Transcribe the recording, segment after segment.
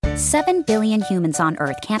7 billion humans on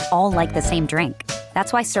Earth can't all like the same drink.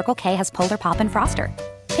 That's why Circle K has Polar Pop and Froster.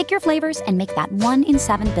 Pick your flavors and make that 1 in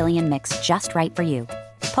 7 billion mix just right for you.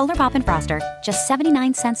 Polar Pop and Froster, just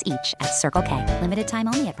 79 cents each at Circle K. Limited time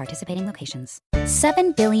only at participating locations.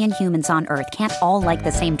 7 billion humans on Earth can't all like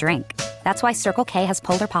the same drink. That's why Circle K has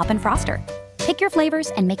Polar Pop and Froster. Pick your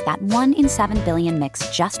flavors and make that 1 in 7 billion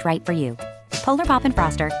mix just right for you. Polar Pop and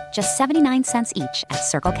Froster, just 79 cents each at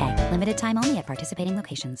Circle K. Limited time only at participating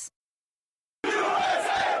locations.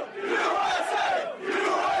 USA! USA!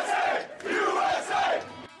 USA! USA!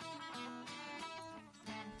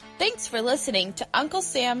 Thanks for listening to Uncle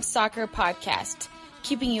Sam's Soccer Podcast,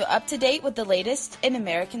 keeping you up to date with the latest in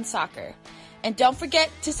American soccer. And don't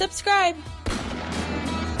forget to subscribe.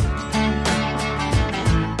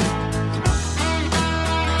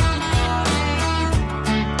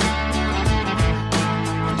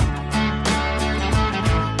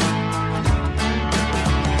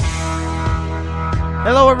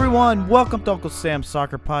 Hello everyone, welcome to Uncle Sam's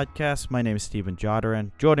Soccer Podcast. My name is Steven Jodaran.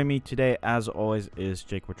 Joining me today, as always, is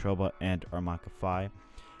Jake Watroba and Armand Kafai.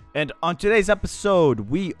 And on today's episode,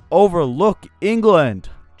 we overlook England.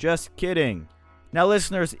 Just kidding. Now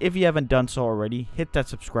listeners, if you haven't done so already, hit that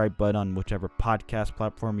subscribe button on whichever podcast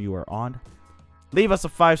platform you are on. Leave us a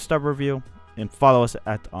 5-star review and follow us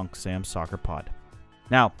at Uncle Sam's Soccer Pod.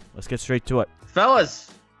 Now, let's get straight to it. Fellas,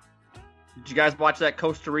 did you guys watch that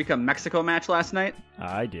Costa Rica-Mexico match last night?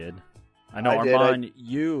 I did. I know, Armand,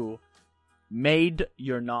 you made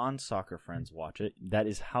your non-soccer friends watch it. That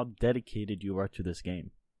is how dedicated you are to this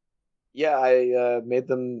game. Yeah, I made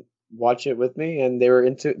them watch it with me, and they were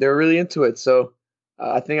really into it. So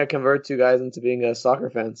I think I converted you guys into being soccer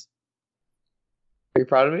fans. Are you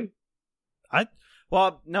proud of me?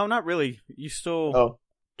 Well, no, not really. You still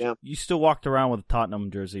walked around with a Tottenham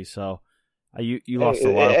jersey, so you lost a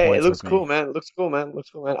lot of points. It looks cool, man. It looks cool, man.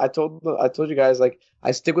 I told you guys, like,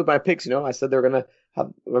 I stick with my picks. You know, I said they were gonna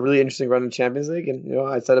have a really interesting run in Champions League, and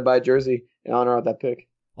I decided to buy a jersey in honor of that pick.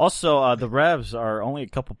 Also, the Revs are only a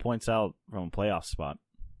couple points out from a playoff spot.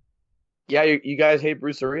 Yeah, you guys hate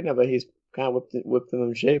Bruce Arena, but he's kind of whipped them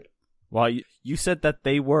in shape. Well, you said that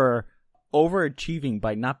they were overachieving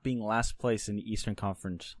by not being last place in the Eastern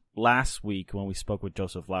Conference last week when we spoke with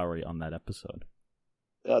Joseph Lowry on that episode.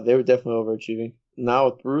 They were definitely overachieving. Now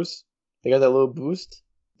with Bruce, they got that little boost.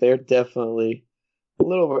 They're definitely a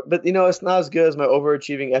little over. But, it's not as good as my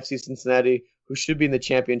overachieving FC Cincinnati, who should be in the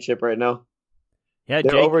championship right now. Yeah,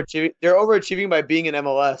 they're Jake. overachieving. They're overachieving by being in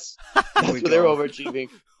MLS. That's what they're overachieving.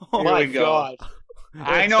 Oh my God!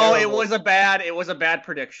 I know terrible. It was a bad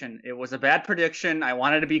prediction. It was a bad prediction. I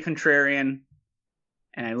wanted to be contrarian,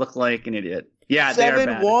 and I look like an idiot. Yeah, 7-1? they are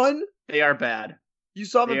bad. 7-1? They are bad. You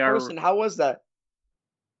saw them in person. How was that?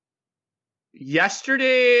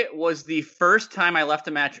 Yesterday was the first time I left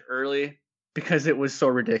a match early because it was so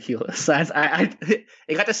ridiculous. It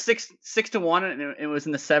got to 6-1, and it was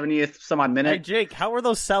in the 70th some odd minute. Hey Jake, how were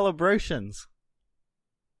those celebrations?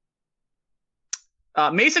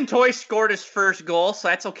 Mason Toye scored his first goal, so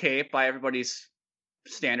that's okay by everybody's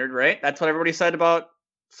standard, right? That's what everybody said about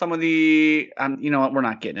some of the. You know what? We're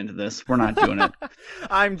not getting into this. We're not doing it.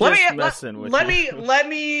 I'm just messing with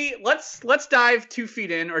you. Let's dive 2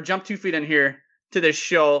 feet in or jump 2 feet in here to this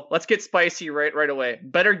show. Let's get spicy right away.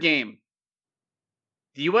 Better game.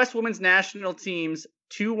 The U.S. women's national team's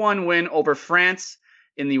 2-1 win over France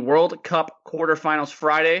in the World Cup quarterfinals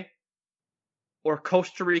Friday, or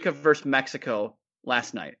Costa Rica versus Mexico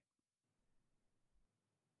last night?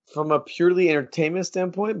 From a purely entertainment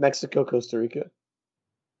standpoint, Mexico, Costa Rica.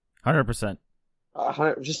 100%.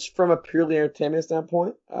 Just from a purely entertainment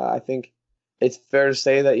standpoint, I think it's fair to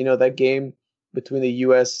say that, that game between the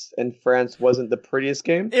U.S. and France wasn't the prettiest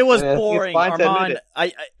game. It was boring, Armand.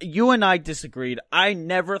 You and I disagreed. I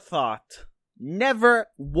never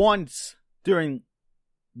once during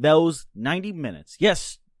those 90 minutes,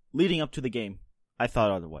 yes, leading up to the game, I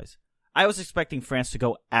thought otherwise. I was expecting France to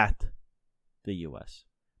go at the U.S.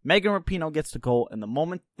 Megan Rapinoe gets the goal, and the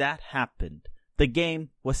moment that happened, the game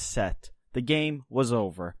was set. The game was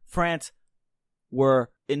over. France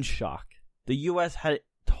were in shock. The U.S. had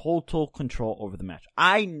total control over the match.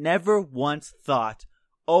 I never once thought,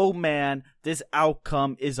 oh man, this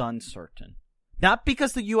outcome is uncertain. Not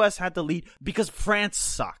because the U.S. had the lead, because France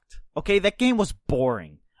sucked. Okay, that game was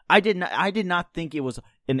boring. I did not think it was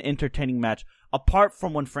an entertaining match. Apart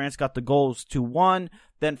from when France got the goals 2-1,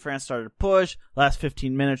 then France started to push. Last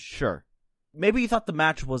 15 minutes, sure. Maybe you thought the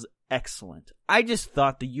match was excellent. I just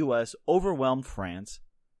thought the U.S. overwhelmed France,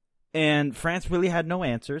 and France really had no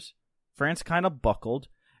answers. France kind of buckled,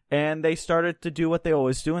 and they started to do what they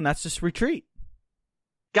always do, and that's just retreat.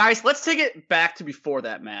 Guys, let's take it back to before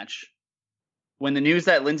that match. When the news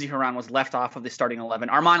that Lindsey Horan was left off of the starting 11.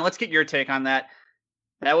 Armand, let's get your take on that.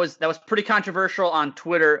 That was pretty controversial on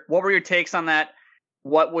Twitter. What were your takes on that?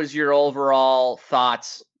 What was your overall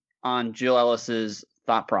thoughts on Jill Ellis's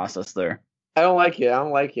thought process there? I don't like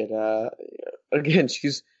it. Again,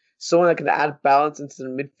 she's someone that can add balance into the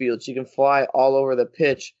midfield. She can fly all over the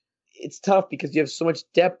pitch. It's tough because you have so much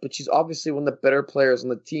depth, but she's obviously one of the better players on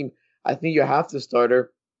the team. I think you have to start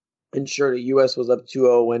her. And sure, the U.S. was up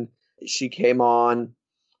 2-0 when she came on,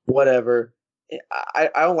 whatever. I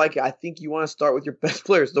don't like it. I think you want to start with your best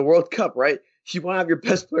players. The World Cup, right? You want to have your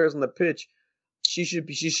best players on the pitch. She should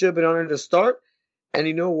have been on her to start. And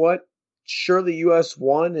you know what? Sure, the U.S.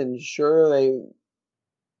 won, and sure,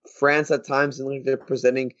 France at times didn't look like they're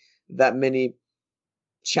presenting that many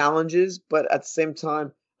challenges. But at the same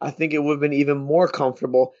time, I think it would have been even more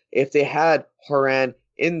comfortable if they had Horan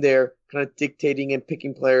in there, kind of dictating and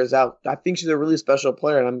picking players out. I think she's a really special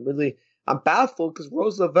player, and I'm baffled because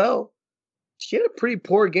Rose Lavelle, she had a pretty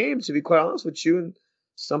poor game, to be quite honest with you. And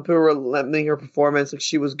some people were lamenting her performance, like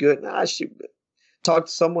she was good. She talked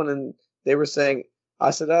to someone and they were saying,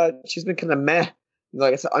 I said, she's been kind of meh.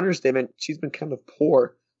 Like, it's an understatement. She's been kind of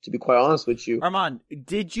poor, to be quite honest with you. Armand,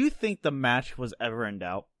 did you think the match was ever in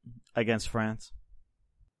doubt against France?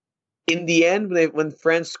 In the end, when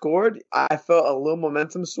France scored, I felt a little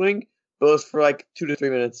momentum swing, but it was for like 2 to 3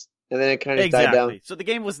 minutes, and then it kind of died down. So the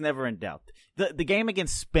game was never in doubt. The game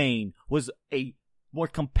against Spain was a more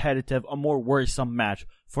competitive, a more worrisome match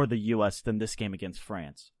for the U.S. than this game against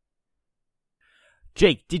France.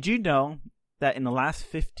 Jake, did you know that in the last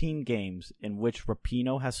 15 games in which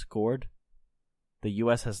Rapinoe has scored, the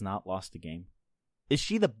U.S. has not lost a game? Is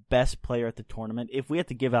she the best player at the tournament? If we had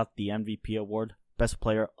to give out the MVP award, best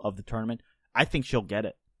player of the tournament, I think she'll get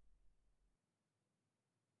it.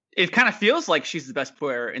 It kind of feels like she's the best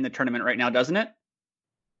player in the tournament right now, doesn't it?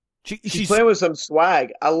 She's playing with some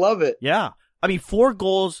swag. I love it. Yeah. I mean, 4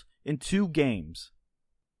 goals in 2 games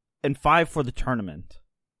and 5 for the tournament.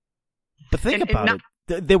 But think about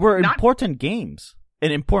it. They were important games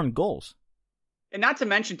and important goals. And not to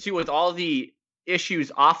mention, too, with all the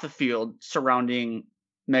issues off the field surrounding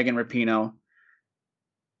Megan Rapinoe,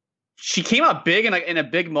 she came out big in a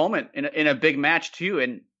big moment, in a big match, too.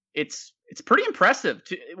 And it's pretty impressive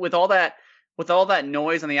with all that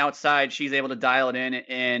noise on the outside. She's able to dial it in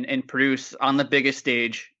and produce on the biggest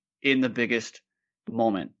stage in the biggest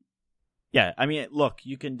moment. Yeah, I mean, look,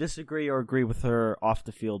 you can disagree or agree with her off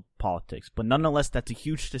the field politics, but nonetheless, that's a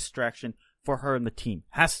huge distraction for her and the team.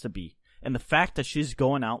 Has to be. And the fact that she's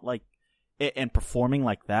going out like and performing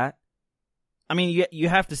like that, I mean, you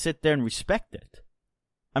have to sit there and respect it.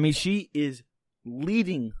 I mean, she is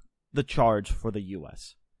leading the charge for the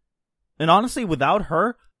U.S. And honestly, without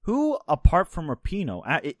her, who, apart from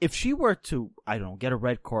Rapinoe, if she were to, I don't know, get a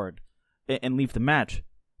red card and leave the match,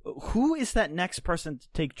 who is that next person to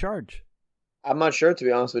take charge? I'm not sure, to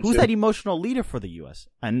be honest with you. Who's that emotional leader for the U.S.?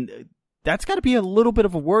 And that's got to be a little bit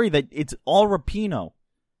of a worry that it's all Rapinoe.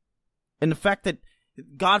 And the fact that,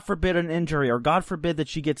 God forbid an injury, or God forbid that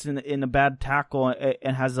she gets in a bad tackle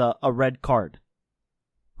and has a red card.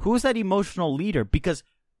 Who's that emotional leader? Because,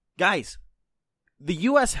 guys, the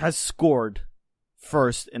U.S. has scored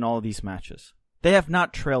first in all of these matches. They have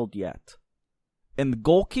not trailed yet. And the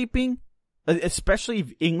goalkeeping, especially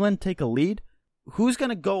if England take a lead, who's going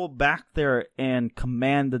to go back there and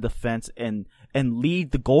command the defense and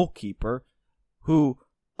lead the goalkeeper, who,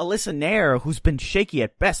 Alyssa Nair, who's been shaky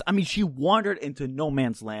at best. I mean, she wandered into no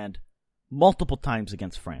man's land multiple times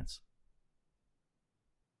against France.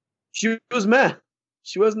 She was meh.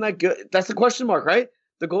 She wasn't that good. That's the question mark, right?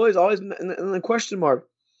 The goalie's always been in the question mark.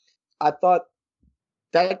 I thought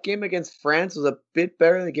that game against France was a bit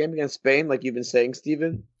better than the game against Spain, like you've been saying,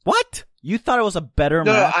 Steven. What? You thought it was a better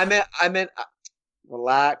match? No, I meant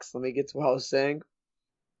relax. Let me get to what I was saying.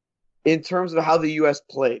 In terms of how the U.S.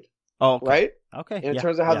 played. Oh, okay. Right? Okay. In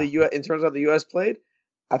terms of how the U.S. played,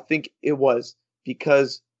 I think it was,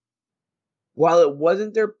 because while it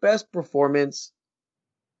wasn't their best performance,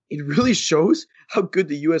 it really shows how good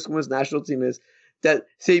the U.S. women's national team is. That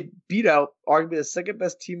they beat out arguably the second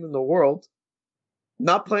best team in the world,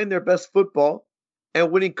 not playing their best football,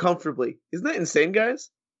 and winning comfortably. Isn't that insane,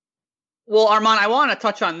 guys? Well, Armand, I want to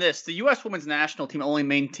touch on this. The U.S. women's national team only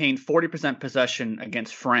maintained 40% possession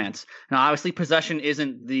against France. Now, obviously, possession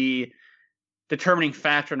isn't the determining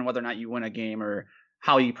factor in whether or not you win a game or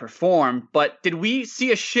how you perform. But did we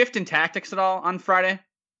see a shift in tactics at all on Friday?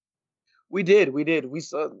 We did. We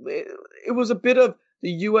saw it was a bit of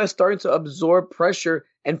the U.S. starting to absorb pressure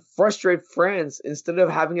and frustrate France instead of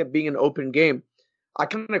having it being an open game. I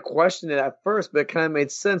kind of questioned it at first, but it kind of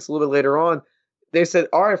made sense a little bit later on. They said,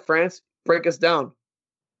 all right, France, break us down.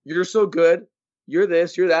 You're so good. You're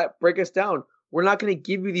this, you're that. Break us down. We're not going to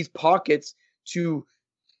give you these pockets to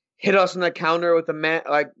hit us on the counter with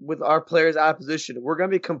with our players out of position. We're going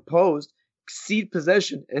to be composed, cede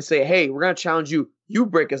possession, and say, hey, we're going to challenge you. You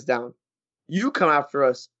break us down. You come after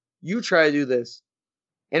us. You try to do this.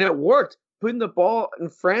 And it worked. Putting the ball in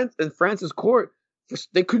France's court,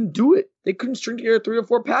 they couldn't do it. They couldn't string together 3 or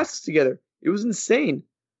 4 passes together. It was insane.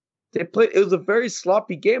 It was a very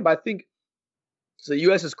sloppy game, but I think, to the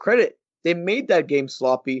U.S.'s credit, they made that game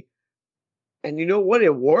sloppy. And you know what?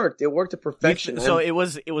 It worked. It worked to perfection. So it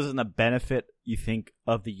wasn't a benefit, you think,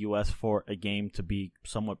 of the U.S. for a game to be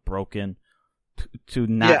somewhat broken, to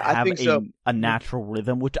not have a natural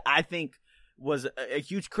rhythm, which I think was a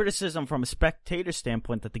huge criticism from a spectator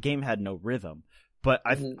standpoint, that the game had no rhythm. But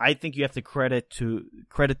I think you have to credit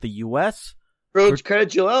the U.S. Credit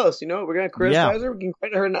Jill Ellis. You know, we're gonna criticize her. We can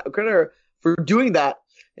credit her for doing that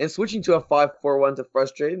and switching to a 5-4-1 to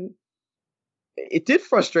frustrate. It did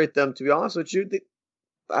frustrate them, to be honest with you.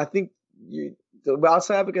 I think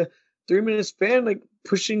outside of like a 3-minute span, like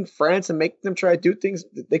pushing France and making them try to do things,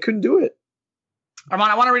 they couldn't do it.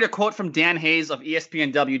 Armand, I want to read a quote from Dan Hayes of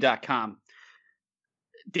ESPNW.com.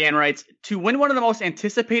 Dan writes, to win one of the most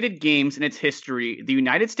anticipated games in its history, the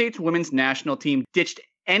United States women's national team ditched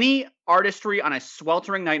any artistry on a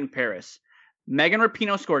sweltering night in Paris. Megan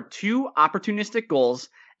Rapinoe scored 2 opportunistic goals,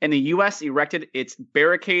 and the U.S. erected its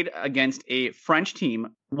barricade against a French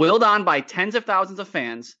team, willed on by tens of thousands of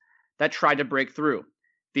fans that tried to break through.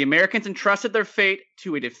 The Americans entrusted their fate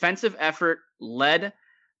to a defensive effort led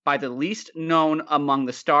by the least known among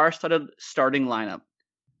the star-studded starting lineup.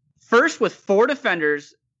 First with 4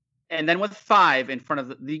 defenders and then with 5 in front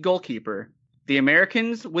of the goalkeeper, the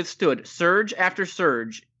Americans withstood surge after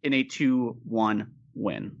surge in a 2-1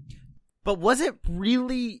 win. But was it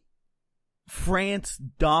really France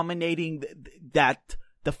dominating that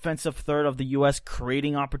defensive third of the U.S.,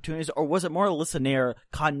 creating opportunities, or was it more Lisanair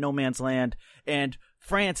caught no man's land? And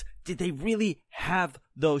France, did they really have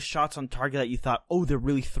those shots on target that you thought, oh, they're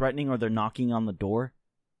really threatening, or they're knocking on the door?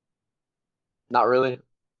 Not really.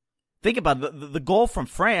 Think about it. The goal from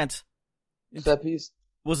France set piece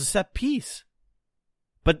was a set piece.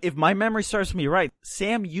 But if my memory serves me right,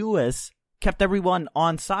 Sam Ewis kept everyone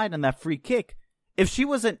on side on that free kick. If she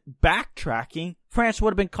wasn't backtracking, France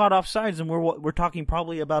would have been caught off sides, and we're talking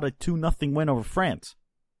probably about a 2-0 win over France.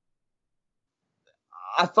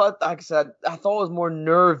 I thought, like I said, it was more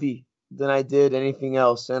nervy than I did anything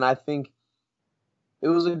else, and I think it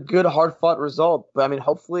was a good, hard-fought result. But, I mean,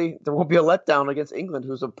 hopefully there won't be a letdown against England,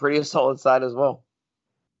 who's a pretty solid side as well.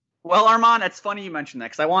 Well, Armand, it's funny you mentioned that,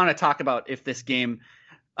 because I want to talk about if this game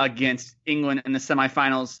against England in the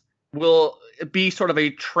semifinals will be sort of a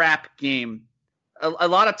trap game. A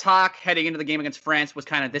lot of talk heading into the game against France was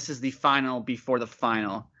kind of, this is the final before the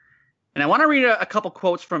final. And I want to read a couple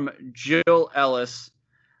quotes from Jill Ellis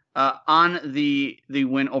on the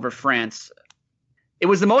win over France. It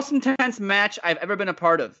was the most intense match I've ever been a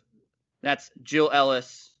part of. That's Jill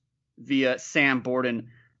Ellis via Sam Borden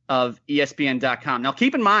of ESPN.com. Now,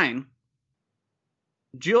 keep in mind,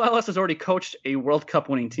 Jill Ellis has already coached a World Cup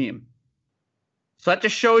winning team. So that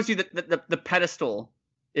just shows you the pedestal,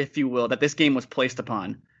 if you will, that this game was placed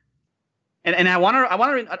upon. And I want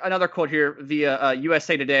to read another quote here via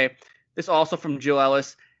USA Today. This also from Jill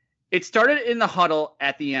Ellis. It started in the huddle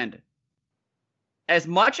at the end. As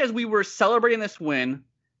much as we were celebrating this win,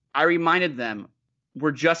 I reminded them,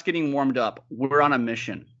 we're just getting warmed up. We're on a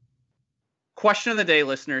mission. Question of the day,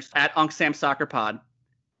 listeners, at Unc Sam Soccer Pod.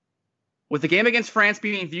 With the game against France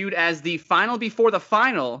being viewed as the final before the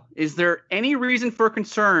final, is there any reason for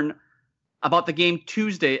concern about the game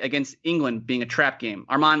Tuesday against England being a trap game?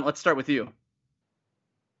 Armand, let's start with you.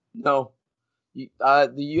 No. The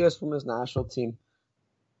U.S. women's national team,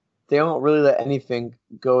 they don't really let anything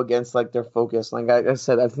go against like their focus. Like I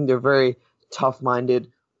said, I think they're very tough-minded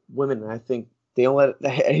women, and I think they don't let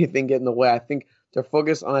anything get in the way. I think they're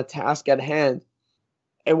focused on a task at hand.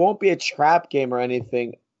 It won't be a trap game or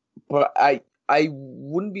anything, but I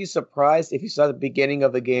wouldn't be surprised if you saw at the beginning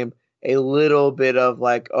of the game a little bit of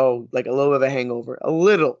like a little bit of a hangover. A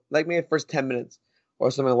little, like maybe the first 10 minutes or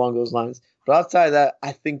something along those lines. But outside of that,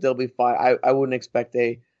 I think they'll be fine. I wouldn't expect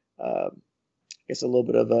a little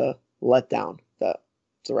bit of a letdown. That's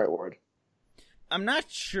the right word. I'm not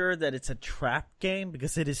sure that it's a trap game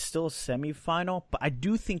because it is still a semifinal, but I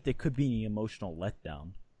do think there could be an emotional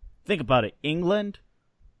letdown. Think about it. England,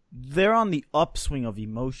 they're on the upswing of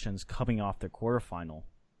emotions coming off their quarterfinal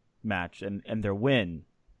match and their win.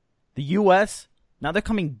 The U.S., Now they're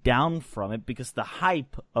coming down from it because the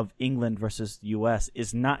hype of England versus the U.S.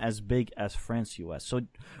 is not as big as France-U.S. So,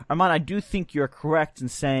 Armand, I do think you're correct in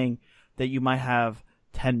saying that you might have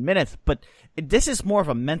 10 minutes, but this is more of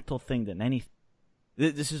a mental thing than anything.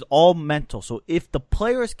 This is all mental. So if the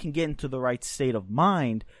players can get into the right state of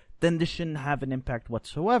mind, then this shouldn't have an impact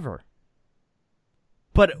whatsoever.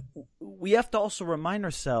 But we have to also remind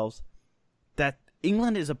ourselves that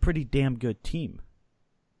England is a pretty damn good team.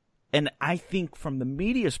 And I think from the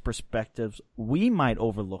media's perspectives, we might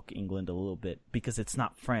overlook England a little bit because it's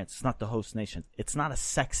not France. It's not the host nation. It's not a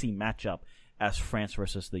sexy matchup as France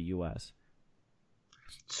versus the U.S.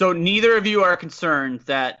 So neither of you are concerned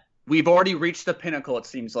that we've already reached the pinnacle, it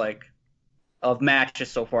seems like, of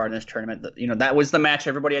matches so far in this tournament. That was the match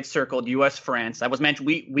everybody had circled, U.S.-France. That was match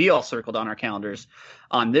we all circled on our calendars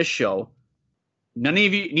on this show.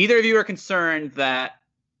 Neither of you are concerned that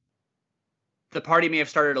the party may have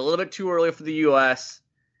started a little bit too early for the U.S.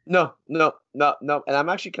 No. And I'm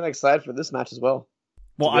actually kind of excited for this match as well.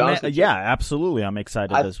 Well, absolutely. I'm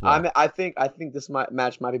excited as well. I think this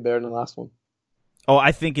match might be better than the last one. Oh,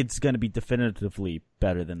 I think it's going to be definitively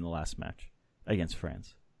better than the last match against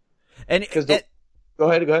France. And go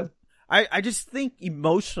ahead. I just think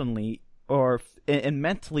emotionally and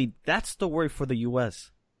mentally, that's the worry for the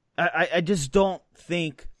U.S. I just don't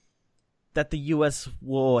think that the U.S.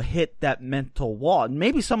 will hit that mental wall.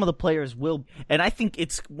 Maybe some of the players will, and I think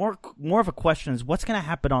it's more of a question is what's going to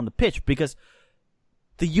happen on the pitch, because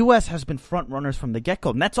the U.S. has been front runners from the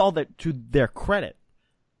get-go, and that's all to their credit.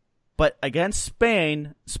 But against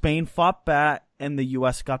Spain fought back, and the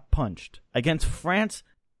U.S. got punched. Against France,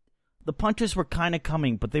 the punches were kind of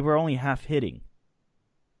coming, but they were only half hitting.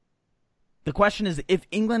 The question is, if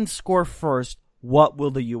England score first, what will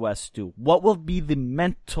the U.S. do? What will be the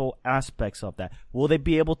mental aspects of that? Will they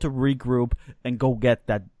be able to regroup and go get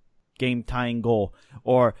that game-tying goal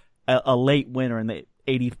or a late winner in the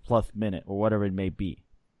 80th+ minute or whatever it may be?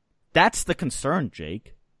 That's the concern,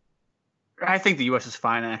 Jake. I think the U.S. is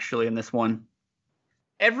fine, actually, in this one.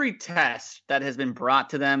 Every test that has been brought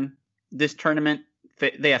to them this tournament,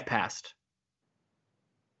 they have passed.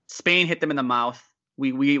 Spain hit them in the mouth.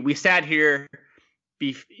 We sat here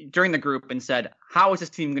during the group and said, how is this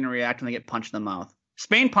team going to react when they get punched in the mouth?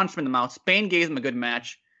 Spain punched them in the mouth. Spain gave them a good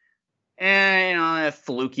match. And, a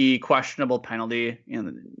fluky, questionable penalty.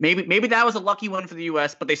 Maybe that was a lucky one for the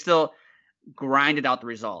U.S., but they still grinded out the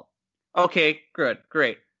result. Okay, good,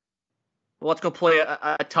 great. Well, let's go play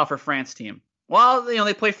a tougher France team. Well,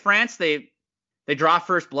 they play France. They draw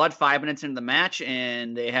first blood 5 minutes into the match,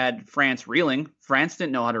 and they had France reeling. France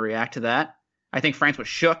didn't know how to react to that. I think France was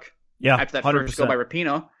shook. Yeah, after that 100%. First goal by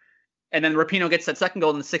Rapinoe. And then Rapinoe gets that second goal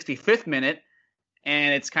in the 65th minute,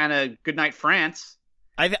 and it's kind of good night, France.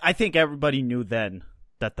 I think everybody knew then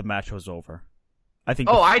that the match was over. I think.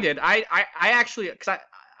 I did. I actually, because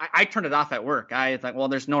I turned it off at work. I thought, well,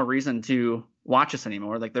 there's no reason to watch this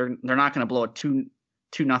anymore. Like they're not going to blow a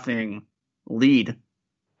 2-0 lead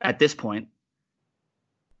at this point.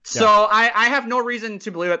 So Yeah. I have no reason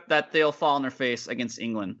to believe that they'll fall on their face against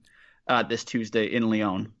England this Tuesday in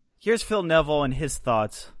Lyon. Here's Phil Neville and his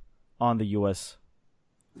thoughts on the U.S.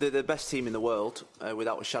 They're the best team in the world,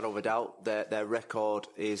 without a shadow of a doubt. Their record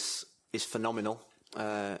is phenomenal.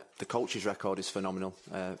 The coach's record is phenomenal,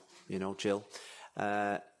 Jill.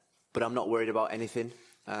 But I'm not worried about anything.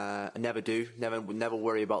 I never do. Never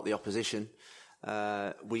worry about the opposition.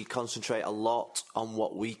 We concentrate a lot on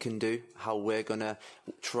what we can do, how we're gonna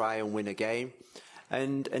try and win a game,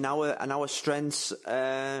 and our strengths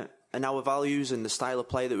and our values and the style of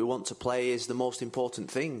play that we want to play is the most important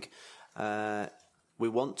thing. We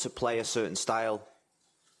want to play a certain style.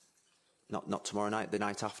 Not tomorrow night, the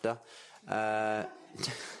night after.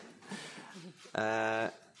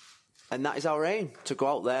 And that is our aim, to go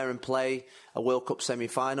out there and play a World Cup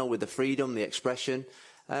semi-final with the freedom, the expression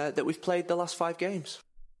that we've played the last 5 games.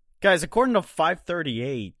 Guys, according to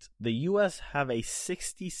 538, the U.S. have a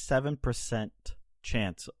 67%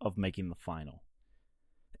 chance of making the final.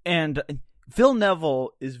 And Phil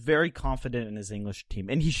Neville is very confident in his English team,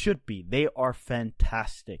 and he should be. They are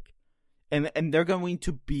fantastic. And they're going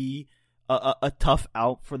to be a tough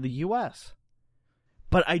out for the U.S.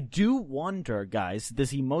 But I do wonder, guys,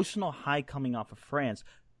 this emotional high coming off of France,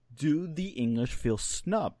 do the English feel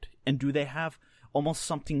snubbed? And do they have almost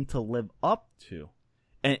something to live up to?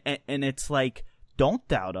 And it's like, don't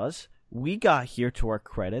doubt us. We got here to our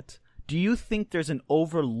credit. Do you think there's an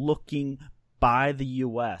overlooking by the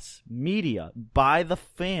U.S. media, by the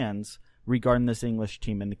fans regarding this English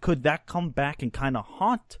team? And could that come back and kind of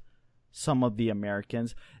haunt some of the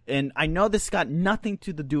Americans? And I know this got nothing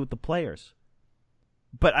to do with the players.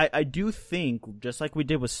 But I do think, just like we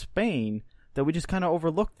did with Spain, that we just kind of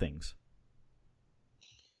overlooked things.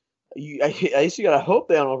 I guess you gotta hope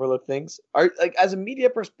they don't overlook things. Like as a media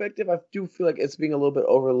perspective, I do feel like it's being a little bit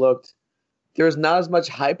overlooked. There's not as much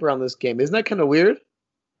hype around this game. Isn't that kind of weird?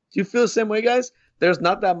 Do you feel the same way, guys? There's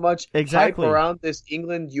not that much hype around this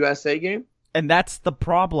England-USA game. And that's the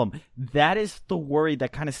problem. That is the worry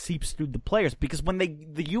that kind of seeps through the players. Because when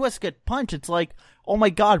the U.S. get punched, it's like, oh my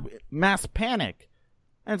God, mass panic.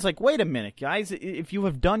 And it's like, wait a minute, guys. If you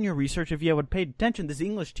have done your research, if you have paid attention, this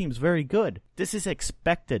English team is very good. This is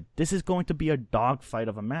expected. This is going to be a dogfight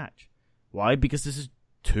of a match. Why? Because this is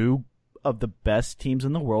two of the best teams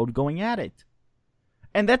in the world going at it.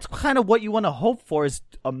 And that's kind of what you want to hope for, is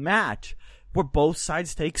a match where both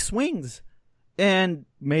sides take swings and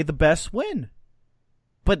may the best win.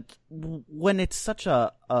 But when it's such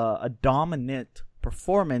a dominant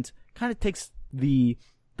performance, kind of takes the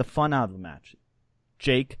fun out of the match.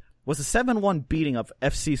 Jake, was the 7-1 beating of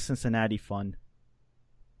FC Cincinnati fun?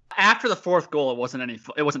 After the fourth goal, it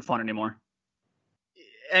wasn't fun anymore.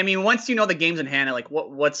 I mean, once you know the game's in hand, like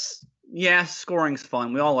scoring's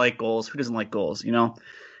fun. We all like goals. Who doesn't like goals, you know?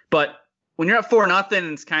 But when you're up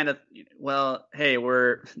 4-0, it's kind of, well, hey,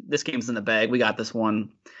 this game's in the bag. We got this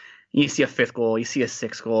one. You see a fifth goal. You see a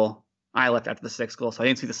sixth goal. I left after the sixth goal, so I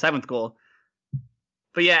didn't see the seventh goal.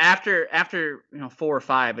 But yeah, after 4 or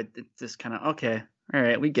 5, it's just kind of, okay, all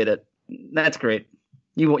right, we get it. That's great.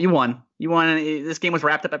 You won. You won. This game was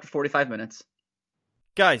wrapped up after 45 minutes.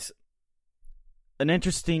 Guys, an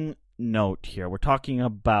interesting note here. We're talking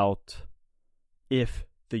about if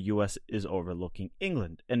the U.S. is overlooking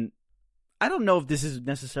England. And I don't know if this is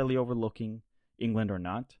necessarily overlooking England or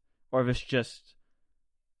not, or if it's just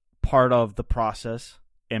part of the process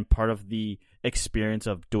and part of the experience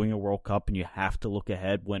of doing a World Cup and you have to look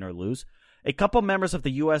ahead, win or lose. A couple members of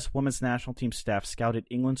the U.S. women's national team staff scouted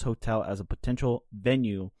England's hotel as a potential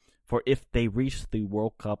venue for if they reach the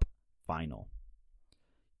World Cup final.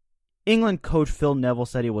 England coach Phil Neville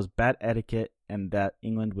said it was bad etiquette and that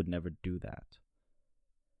England would never do that.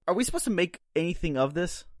 Are we supposed to make anything of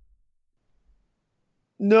this?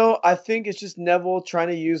 No, I think it's just Neville trying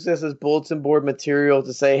to use this as bulletin board material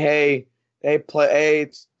to say, hey,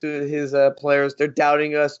 to his players, they're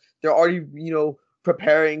doubting us. They're already,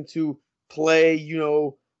 preparing to play,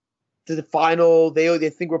 to the final. They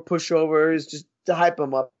think we're pushovers, just to hype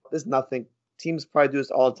them up. There's nothing. Teams probably do this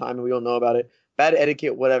all the time, and we don't know about it. Bad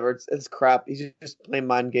etiquette, whatever. It's crap. He's just playing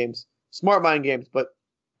mind games, smart mind games. But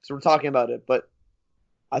so we're talking about it, but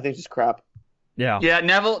I think it's just crap. Yeah. Yeah.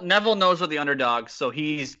 Neville knows we're the underdogs, so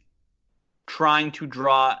he's trying to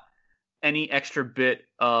draw any extra bit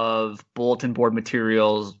of bulletin board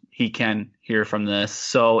materials he can here from this.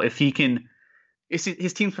 So if he can,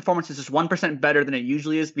 his team's performance is just 1% better than it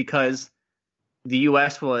usually is because the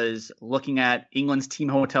U.S. was looking at England's team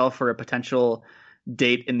hotel for a potential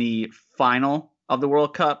date in the final of the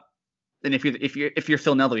World Cup. Then if you're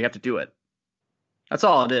Phil Neville, you have to do it. That's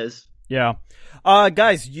all it is. Yeah.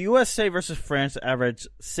 Guys, USA versus France averaged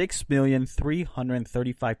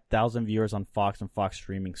 6,335,000 viewers on Fox and Fox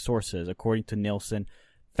streaming sources, according to Nielsen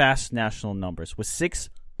Fast national numbers. With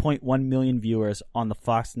 6.1 million viewers on the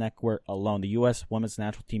Fox network alone, the U.S. women's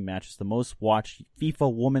national team match is the most watched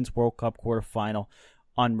FIFA Women's World Cup quarterfinal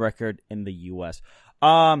on record in the U.S.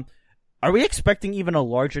 Are we expecting even a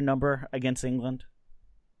larger number against England?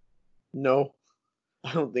 No,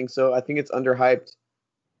 I don't think so. I think it's underhyped.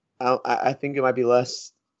 I think it might be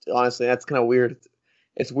less. Honestly, that's kind of weird.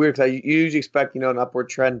 It's weird because you usually expect an upward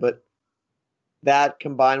trend, but that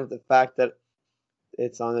combined with the fact that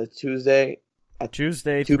it's on a Tuesday, 2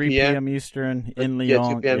 p.m. Eastern in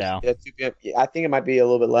Lyon. 2 p.m. Yeah, 2 p.m. Yeah, I think it might be a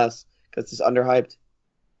little bit less because it's underhyped.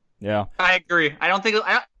 Yeah, I agree. I don't think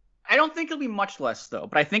it'll be much less though,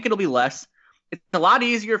 but I think it'll be less. It's a lot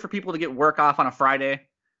easier for people to get work off on a Friday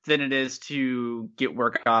than it is to get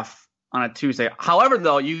work off on a Tuesday. However,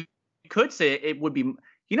 though, you could say it would be.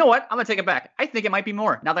 You know what? I'm gonna take it back. I think it might be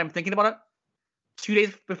more now that I'm thinking about it. 2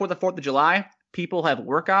 days before the 4th of July, people have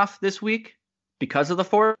work off this week because of the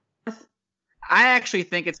 4th. I actually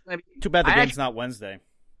think it's gonna be too bad the game's not Wednesday.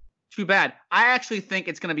 Too bad. I actually think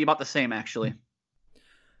it's gonna be about the same. Actually.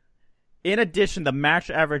 In addition, the match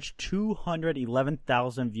averaged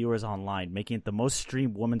 211,000 viewers online, making it the most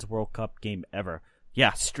streamed Women's World Cup game ever.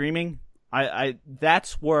 Yeah, streaming.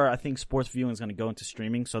 That's where I think sports viewing is going to go into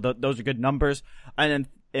streaming. So those are good numbers. And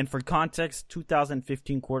for context,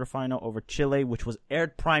 2015 quarterfinal over Chile, which was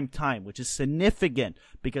aired prime time, which is significant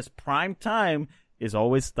because prime time is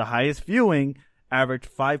always the highest viewing, averaged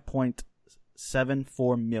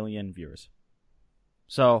 5.74 million viewers.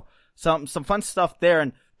 So some fun stuff there.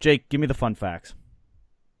 And Jake, give me the fun facts.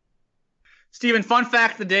 Steven, fun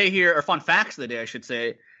fact of the day here, or fun facts of the day, I should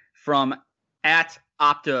say, from at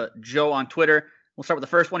Opta Joe on Twitter. We'll start with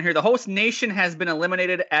the first one here. The host nation has been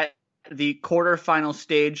eliminated at the quarterfinal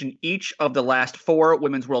stage in each of the last 4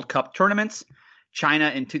 Women's World Cup tournaments. China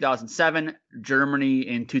in 2007, Germany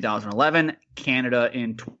in 2011, Canada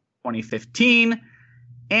in 2015,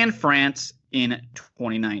 and France in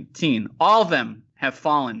 2019. All of them have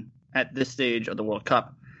fallen at this stage of the World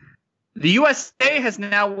Cup. The USA has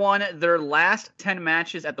now won their last 10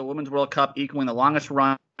 matches at the Women's World Cup, equaling the longest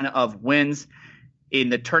run of wins in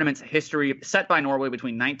the tournament's history, set by Norway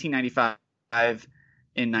between 1995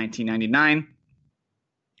 and 1999.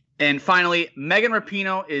 And finally, Megan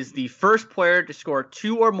Rapinoe is the first player to score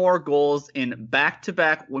 2 or more goals in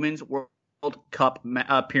back-to-back Women's World Cup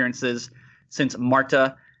appearances since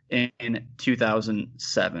Marta in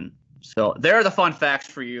 2007. So there are the fun facts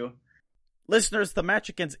for you. Listeners, the match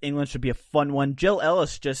against England should be a fun one. Jill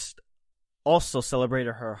Ellis just also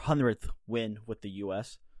celebrated her 100th win with the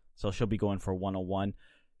U.S., so she'll be going for 101.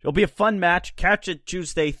 It'll be a fun match. Catch it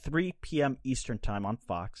Tuesday, 3 p.m. Eastern Time on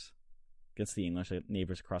Fox against the English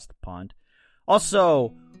neighbors across the pond.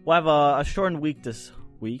 Also, we'll have a shortened week this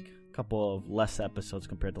week. A couple of less episodes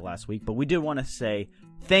compared to last week. But we did want to say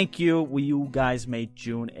thank you. You guys made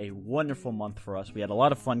June a wonderful month for us. We had a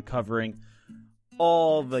lot of fun covering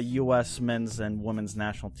all the U.S. men's and women's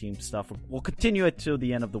national team stuff. We'll continue it to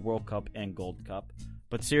the end of the World Cup and Gold Cup.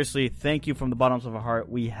 But seriously, thank you from the bottoms of our heart.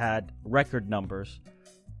 We had record numbers.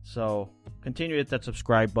 So continue to hit that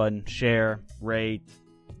subscribe button, share, rate.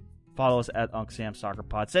 Follow us at Uncle Sam Soccer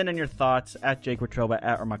Pod. Send in your thoughts at Jake Retroba,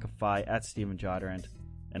 at Armakafai, at Steven Joderand.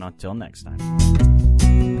 And until next time.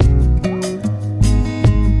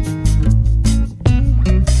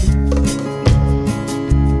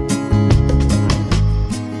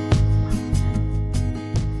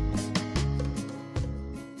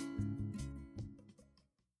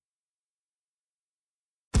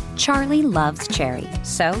 Charlie loves cherry,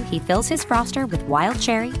 so he fills his Froster with wild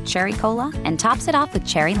cherry, cherry cola, and tops it off with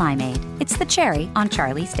cherry limeade. It's the cherry on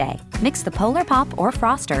Charlie's Day. Mix the Polar Pop or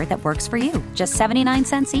Froster that works for you. Just 79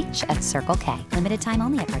 cents each at Circle K. Limited time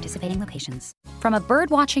only at participating locations. From a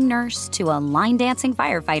bird-watching nurse to a line-dancing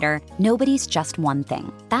firefighter, nobody's just one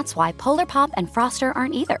thing. That's why Polar Pop and Froster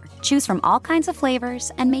aren't either. Choose from all kinds of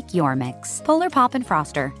flavors and make your mix. Polar Pop and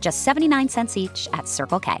Froster, just 79 cents each at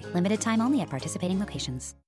Circle K. Limited time only at participating locations.